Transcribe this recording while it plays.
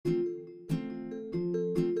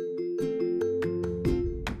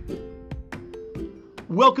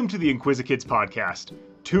Welcome to the Inquisikids podcast.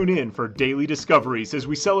 Tune in for daily discoveries as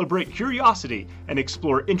we celebrate curiosity and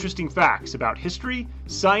explore interesting facts about history,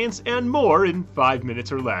 science, and more in 5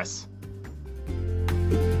 minutes or less.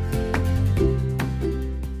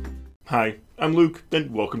 Hi, I'm Luke,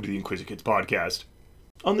 and welcome to the Inquisikids podcast.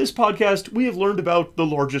 On this podcast, we have learned about the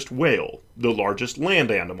largest whale, the largest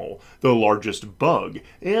land animal, the largest bug,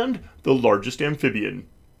 and the largest amphibian.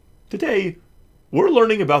 Today, we're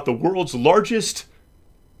learning about the world's largest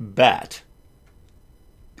bat.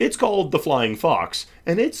 It's called the flying fox,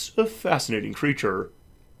 and it's a fascinating creature.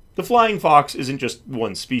 The flying fox isn't just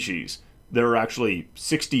one species. There are actually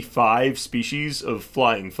 65 species of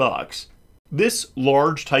flying fox. This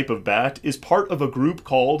large type of bat is part of a group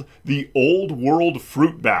called the Old World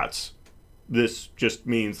fruit bats. This just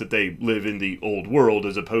means that they live in the Old World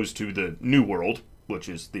as opposed to the New World, which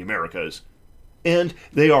is the Americas. And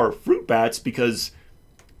they are fruit bats because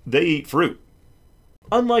they eat fruit.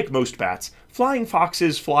 Unlike most bats, flying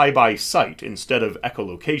foxes fly by sight instead of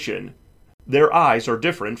echolocation. Their eyes are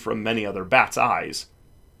different from many other bats' eyes.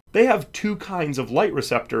 They have two kinds of light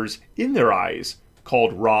receptors in their eyes,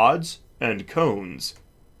 called rods and cones.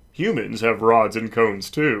 Humans have rods and cones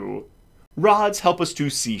too. Rods help us to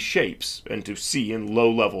see shapes and to see in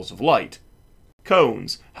low levels of light.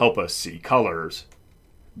 Cones help us see colors.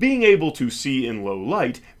 Being able to see in low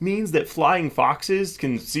light means that flying foxes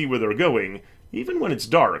can see where they're going, even when it's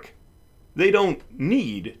dark. They don't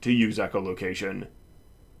need to use echolocation.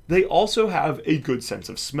 They also have a good sense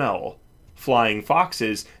of smell. Flying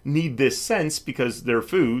foxes need this sense because their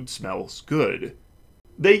food smells good.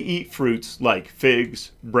 They eat fruits like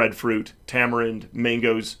figs, breadfruit, tamarind,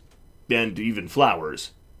 mangoes, and even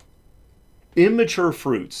flowers. Immature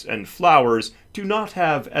fruits and flowers do not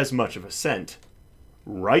have as much of a scent.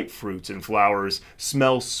 Ripe fruits and flowers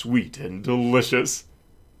smell sweet and delicious.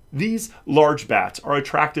 These large bats are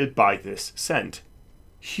attracted by this scent.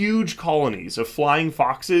 Huge colonies of flying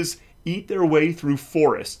foxes eat their way through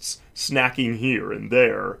forests, snacking here and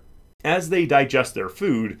there. As they digest their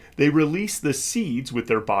food, they release the seeds with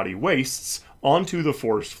their body wastes onto the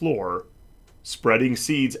forest floor. Spreading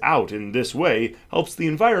seeds out in this way helps the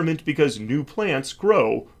environment because new plants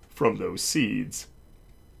grow from those seeds.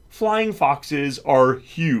 Flying foxes are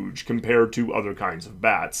huge compared to other kinds of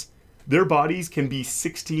bats. Their bodies can be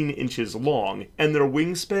 16 inches long, and their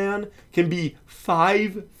wingspan can be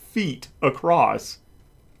 5 feet across.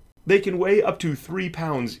 They can weigh up to 3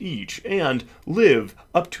 pounds each and live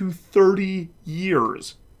up to 30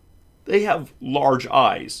 years. They have large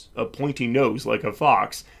eyes, a pointy nose like a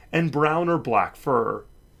fox, and brown or black fur.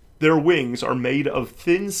 Their wings are made of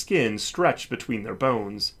thin skin stretched between their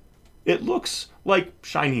bones. It looks like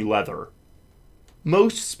shiny leather.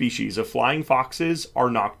 Most species of flying foxes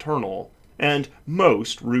are nocturnal, and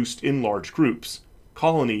most roost in large groups,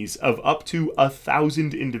 colonies of up to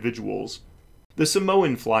 1,000 individuals. The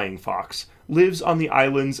Samoan flying fox lives on the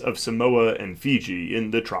islands of Samoa and Fiji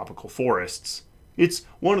in the tropical forests. It's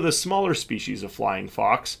one of the smaller species of flying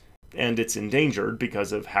fox, and it's endangered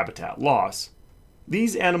because of habitat loss.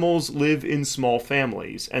 These animals live in small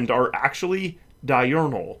families and are actually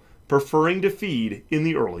diurnal, preferring to feed in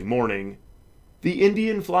the early morning. The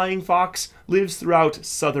Indian flying fox lives throughout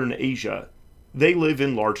southern Asia. They live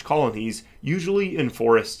in large colonies, usually in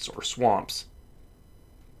forests or swamps.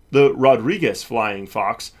 The Rodrigues flying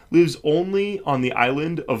fox lives only on the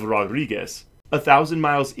island of Rodrigues, 1,000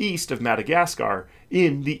 miles east of Madagascar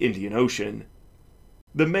in the Indian Ocean.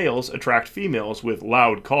 The males attract females with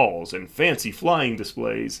loud calls and fancy flying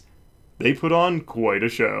displays. They put on quite a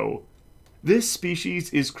show. This species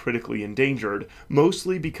is critically endangered,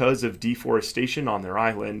 mostly because of deforestation on their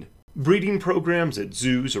island. Breeding programs at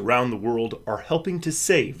zoos around the world are helping to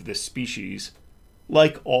save this species.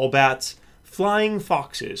 Like all bats, flying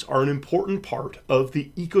foxes are an important part of the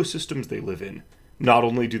ecosystems they live in. Not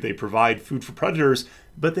only do they provide food for predators,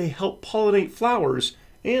 but they help pollinate flowers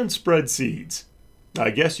and spread seeds. I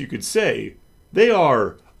guess you could say they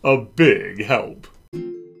are a big help.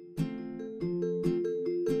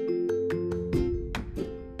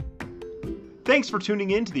 Thanks for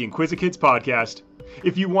tuning in to the Inquisikids podcast.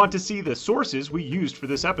 If you want to see the sources we used for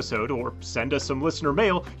this episode or send us some listener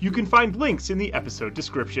mail, you can find links in the episode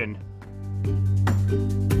description.